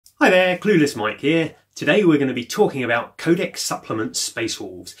Hi there, Clueless Mike here. Today we're going to be talking about Codex Supplement Space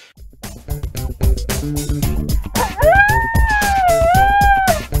Wolves. They seem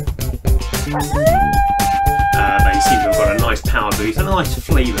to have got a nice power boost and a nice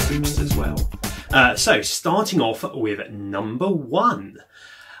flavour boost as well. So starting off with number 1,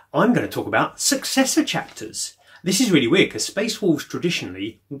 I'm going to talk about successor chapters. This is really weird because Space Wolves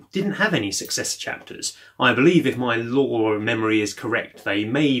traditionally didn't have any successor chapters. I believe, if my lore memory is correct, they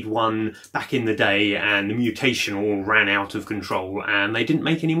made one back in the day and the mutation all ran out of control and they didn't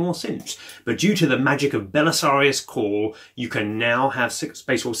make any more since. But due to the magic of Belisarius' Call, you can now have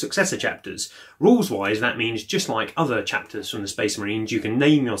Space Wolves successor chapters. Rules-wise, that means just like other chapters from the Space Marines, you can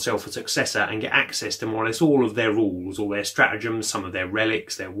name yourself a successor and get access to more or less all of their rules, all their stratagems, some of their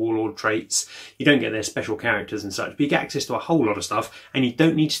relics, their warlord traits. You don't get their special characters and such, but you get access to a whole lot of stuff, and you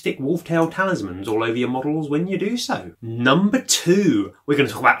don't need to stick wolf-tail talismans all over your models when you do so. Number 2, we're going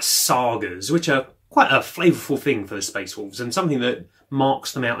to talk about sagas, which are quite a flavourful thing for the Space Wolves, and something that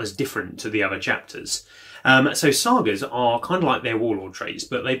marks them out as different to the other chapters. So sagas are kind of like their warlord traits,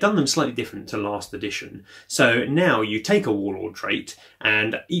 but they've done them slightly different to last edition. So now you take a warlord trait,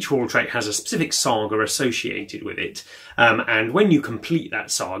 and each warlord trait has a specific saga associated with it. And when you complete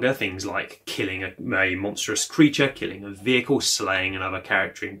that saga, things like killing a monstrous creature, killing a vehicle, slaying another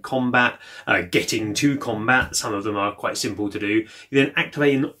character in combat, getting to combat, some of them are quite simple to do, you then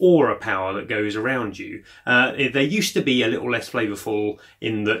activate an aura power that goes around you. They used to be a little less flavourful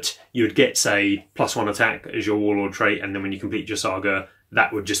in that you'd get, say, +1 attack as your warlord trait, and then when you complete your saga,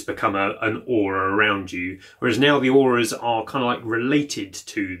 that would just become an aura around you. Whereas now the auras are kind of like related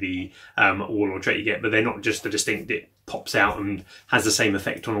to the warlord trait you get, but they're not just a distinct, it pops out and has the same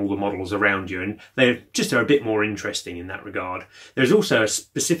effect on all the models around you, and they're a bit more interesting in that regard. There's also a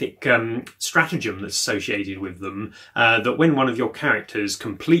specific stratagem that's associated with them, that when one of your characters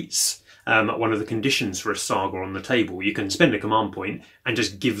completes one of the conditions for a saga on the table, you can spend a command point and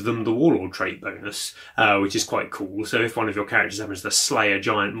just give them the warlord trait bonus, which is quite cool. So if one of your characters happens to slay a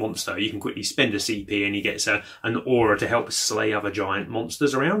giant monster, you can quickly spend a CP and he gets an aura to help slay other giant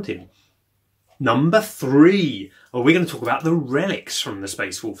monsters around him. Number 3, well, we're going to talk about the relics from the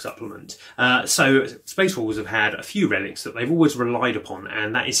Space Wolf supplement. So Space Wolves have had a few relics that they've always relied upon,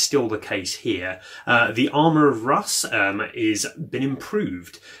 and that is still the case here. The armour of Russ is been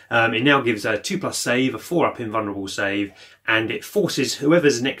improved. It now gives a 2+ save, a 4+ invulnerable save, and it forces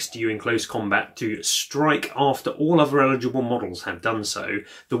whoever's next to you in close combat to strike after all other eligible models have done so.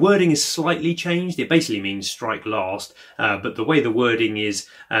 The wording is slightly changed. It basically means strike last, but the way the wording is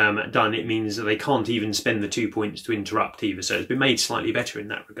done, it means that they can't even spend the 2 points to interrupt either, so it's been made slightly better in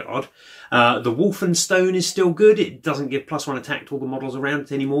that regard. The Wolfen Stone is still good. It doesn't give +1 attack to all the models around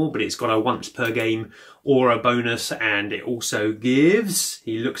it anymore, but it's got a once per game aura bonus, and it also gives,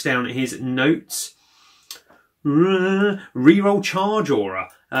 he looks down at his notes, reroll charge aura.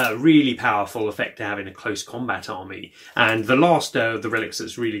 Really powerful effect to have in a close combat army. And the last of the relics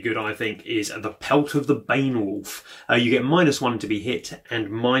that's really good, I think, is the Pelt of the Bane Wolf. You get -1 to be hit and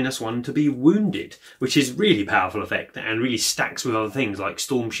 -1 to be wounded, which is really powerful effect and really stacks with other things like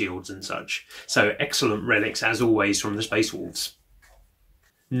storm shields and such. So excellent relics as always from the Space Wolves.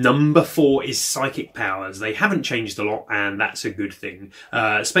 Number 4 is psychic powers. They haven't changed a lot, and that's a good thing.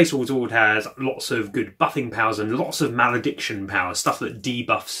 Space Wolves Ward has lots of good buffing powers and lots of malediction powers, stuff that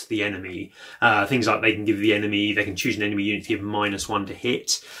debuffs the enemy. Things like they can choose an enemy unit to give -1 to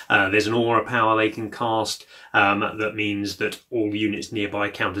hit. There's an aura power they can cast that means that all units nearby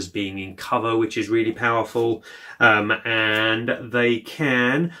count as being in cover, which is really powerful. And they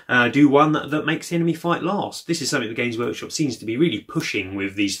can do one that makes the enemy fight last. This is something the Games Workshop seems to be really pushing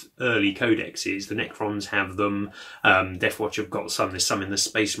with these early codexes. The Necrons have them, Deathwatch have got some, there's some in the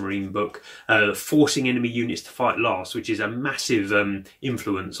Space Marine book, forcing enemy units to fight last, which is a massive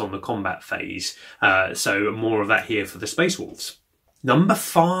influence on the combat phase. So more of that here for the Space Wolves. Number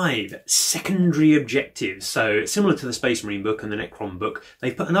 5, secondary objectives. So similar to the Space Marine book and the Necron book,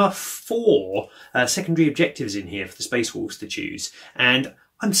 they've put another 4 secondary objectives in here for the Space Wolves to choose. And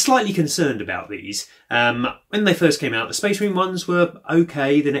I'm slightly concerned about these. When they first came out, the Space Marine ones were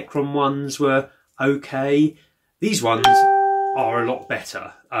okay, the Necron ones were okay. These ones are a lot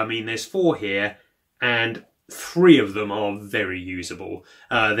better. I mean, there's 4 here, and 3 of them are very usable.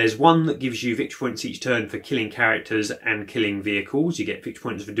 There's one that gives you victory points each turn for killing characters and killing vehicles. You get victory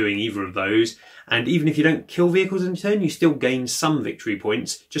points for doing either of those. And even if you don't kill vehicles in a turn, you still gain some victory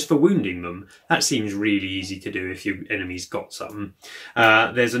points just for wounding them. That seems really easy to do if your enemy's got some.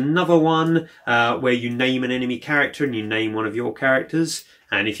 There's another one where you name an enemy character and you name one of your characters.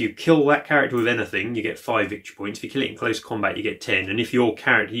 and if you kill that character with anything, you get 5 victory points. If you kill it in close combat, you get 10, and if your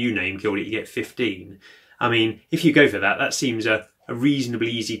character you name killed it, you get 15. I mean, if you go for that, that seems a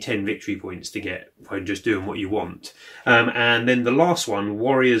reasonably easy 10 victory points to get by just doing what you want. And then the last one,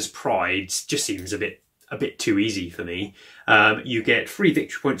 Warrior's Pride, just seems a bit too easy for me. You get 3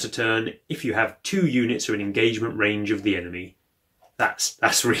 victory points a turn if you have 2 units or an engagement range of the enemy.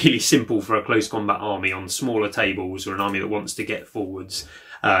 That's really simple for a close combat army on smaller tables, or an army that wants to get forwards.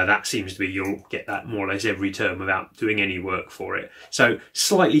 That seems to be, you'll get that more or less every turn without doing any work for it. So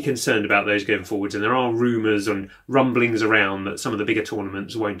slightly concerned about those going forwards, and there are rumours and rumblings around that some of the bigger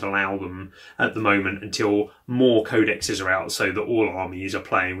tournaments won't allow them at the moment until more codexes are out, so that all armies are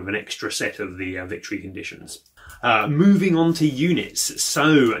playing with an extra set of the victory conditions. Moving on to units.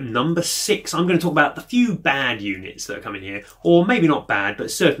 So number 6, I'm going to talk about the few bad units that are coming here, or maybe not bad,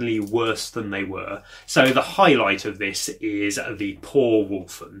 but certainly worse than they were. So the highlight of this is the Poor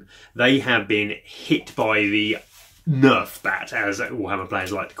Wolfen. They have been hit by the nerf bat, as Warhammer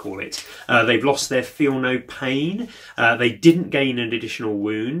players like to call it. They've lost their Feel No Pain. They didn't gain an additional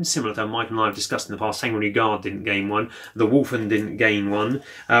wound, similar to Mike and I have discussed in the past. Sanguinary Guard didn't gain one. The Wolfen didn't gain one.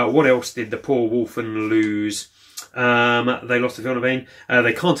 What else did the Poor Wolfen lose? They lost the Feel No Pain.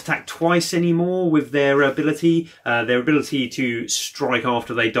 They can't attack twice anymore with their ability. Their ability to strike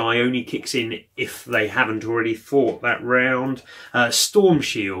after they die only kicks in if they haven't already fought that round. Storm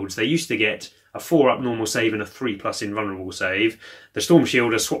Shields. They used to get a 4-up normal save and a 3+ invulnerable save. The Storm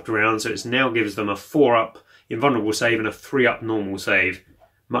Shield has swapped around, so it now gives them a 4-up invulnerable save and a 3-up normal save.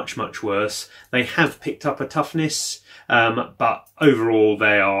 Much, much worse. They have picked up a toughness, but overall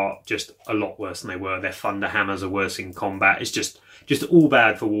they are just a lot worse than they were. Their Thunder Hammers are worse in combat. It's just all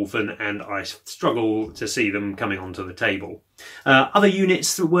bad for Wolfen, and I struggle to see them coming onto the table. Other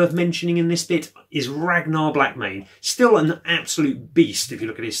units that are worth mentioning in this bit is Ragnar Blackmane. Still an absolute beast if you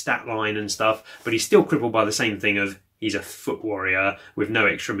look at his stat line and stuff, but he's still crippled by the same thing of he's a foot warrior with no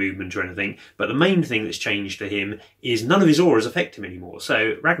extra movement or anything. But the main thing that's changed to him is none of his auras affect him anymore.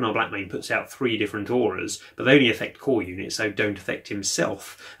 So Ragnar Blackmane puts out 3 different auras, but they only affect core units, so don't affect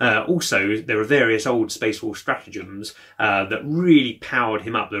himself. Also, there are various old Space Wolf stratagems that really powered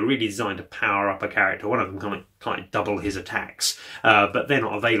him up. They're really designed to power up a character. One of them can't double his attacks, but they're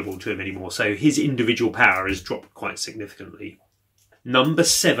not available to him anymore. So his individual power has dropped quite significantly. Number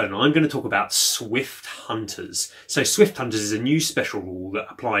 7, I'm going to talk about Swift Hunters. So Swift Hunters is a new special rule that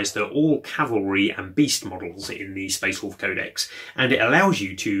applies to all cavalry and beast models in the Space Wolf Codex, and it allows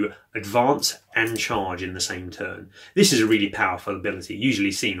you to advance and charge in the same turn. This is a really powerful ability,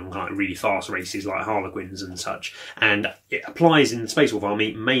 usually seen on kind of really fast races like Harlequins and such, and it applies in the Space Wolf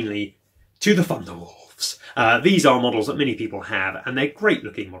army mainly to the Thunderwolves. These are models that many people have, and they're great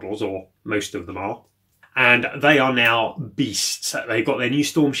looking models, or most of them are. And they are now beasts. They've got their new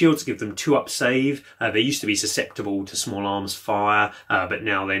Storm Shields to give them 2-up save. They used to be susceptible to small arms fire, but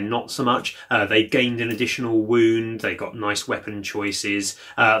now they're not so much. They gained an additional wound. They got nice weapon choices.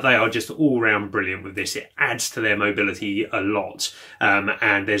 They are just all round brilliant with this. It adds to their mobility a lot.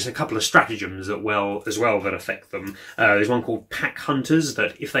 And there's a couple of stratagems that that affect them. There's one called Pack Hunters,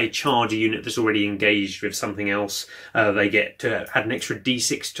 that if they charge a unit that's already engaged with something else, they get to add an extra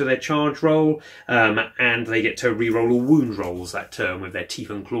d6 to their charge roll. And they get to re-roll all wound rolls that turn with their teeth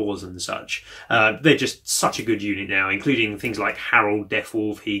and claws and such. They're just such a good unit now, including things like Harold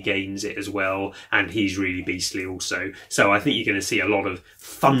Deathwolf. He gains it as well, and he's really beastly also. So I think you're going to see a lot of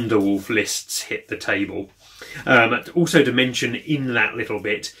Thunderwolf lists hit the table. Also to mention in that little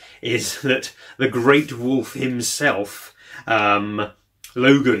bit is that the Great Wolf himself,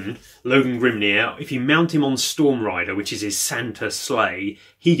 Logan Grimnir, if you mount him on Storm Rider, which is his Santa sleigh,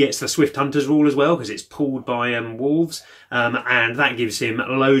 he gets the Swift Hunters rule as well, because it's pulled by wolves, and that gives him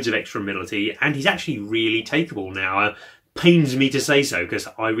loads of extra mobility, and he's actually really takeable now. Pains me to say so, because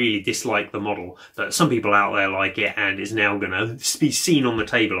I really dislike the model, but some people out there like it, and it's now going to be seen on the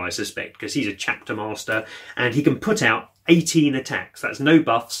table, I suspect, because he's a chapter master, and he can put out 18 attacks. That's no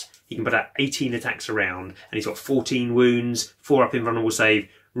buffs. He can put out 18 attacks around, and he's got 14 wounds, 4-up invulnerable save.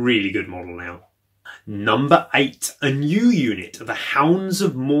 Really good model now. Number 8, a new unit, the Hounds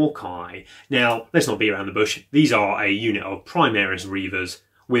of Morkai. Now, let's not beat around the bush. These are a unit of Primaris Reavers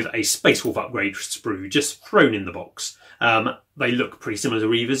with a Space Wolf upgrade sprue just thrown in the box. They look pretty similar to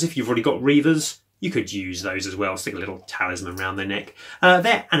Reavers. If you've already got Reavers, you could use those as well, stick a little talisman around their neck.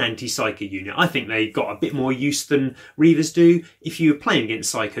 They're an anti-psyker unit. I think they've got a bit more use than Reavers do. If you're playing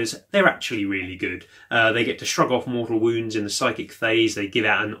against psykers, they're actually really good. They get to shrug off mortal wounds in the psychic phase. They give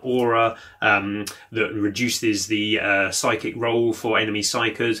out an aura that reduces the psychic roll for enemy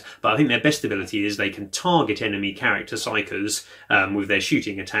psykers, but I think their best ability is they can target enemy character psykers with their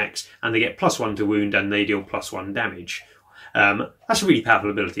shooting attacks, and they get +1 to wound and they deal +1 damage. That's a really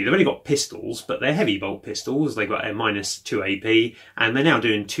powerful ability. They've only got pistols, but they're heavy bolt pistols. They've got a -2 AP, and they're now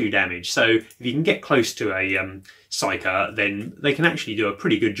doing 2 damage. So if you can get close to a psyker, then they can actually do a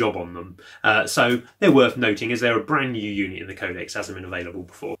pretty good job on them. So they're worth noting, as they're a brand new unit in the Codex, hasn't been available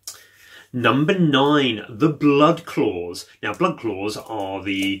before. Number 9, the Blood Claws. Now, Blood Claws are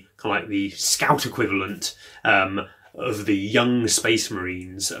the kind of like the scout equivalent of the young Space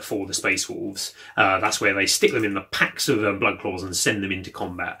Marines for the Space Wolves. That's where they stick them in the packs of Blood Claws and send them into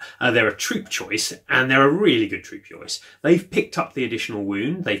combat. They're a troop choice, and they're a really good troop choice. They've picked up the additional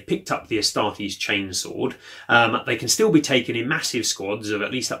wound, they've picked up the Astartes chainsword, they can still be taken in massive squads of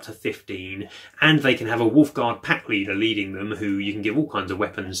at least up to 15, and they can have a Wolfguard pack leader leading them, who you can give all kinds of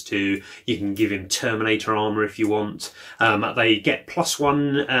weapons to. You can give him Terminator armour if you want. They get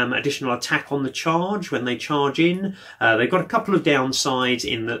 +1 additional attack on the charge when they charge in. They've got a couple of downsides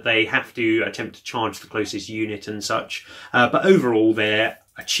in that they have to attempt to charge the closest unit and such, but overall they're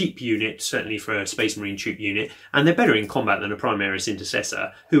a cheap unit, certainly for a Space Marine troop unit, and they're better in combat than a Primaris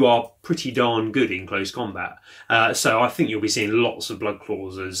Intercessor, who are pretty darn good in close combat. So I think you'll be seeing lots of Blood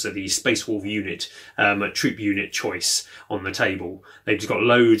Claws as the Space Wolf unit, troop unit choice on the table. They've just got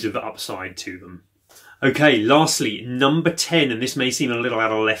loads of upside to them. Okay, lastly, number 10, and this may seem a little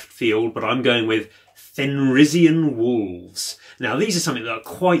out of left field, but I'm going with Fenrisian Wolves. Now, these are something that are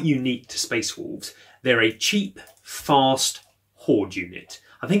quite unique to Space Wolves. They're a cheap, fast horde unit.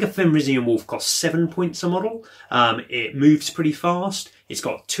 I think a Fenrisian Wolf costs 7 points a model. It moves pretty fast. It's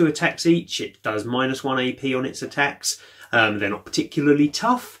got 2 attacks each. It does -1 AP on its attacks. They're not particularly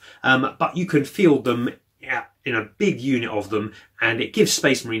tough, but you can field them in a big unit of them, and it gives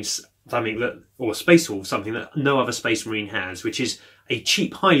Space Marines something that, or Space Wolves, something that no other Space Marine has, which is a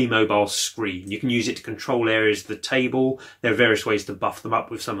cheap, highly mobile screen. You can use it to control areas of the table. There are various ways to buff them up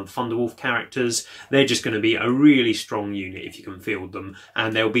with some of the Thunderwolf characters. They're just going to be a really strong unit if you can field them,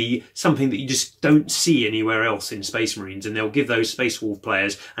 and they'll be something that you just don't see anywhere else in Space Marines, and they'll give those Space Wolf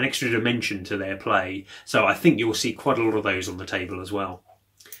players an extra dimension to their play. So I think you'll see quite a lot of those on the table as well.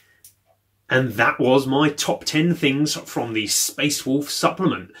 And that was my top 10 things from the Space Wolf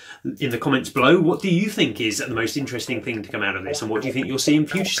supplement. In the comments below, what do you think is the most interesting thing to come out of this, and what do you think you'll see in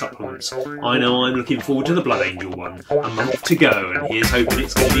future supplements? I know I'm looking forward to the Blood Angel one. A month to go, and here's hoping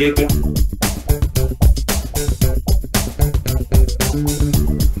it's going to be a good one.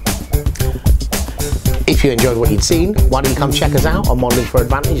 If you enjoyed what you'd seen, why don't you come check us out on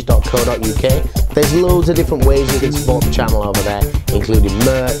modelingforadvantage.co.uk. There's loads of different ways you can support the channel over there, including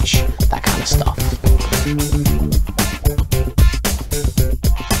merch, that kind of stuff.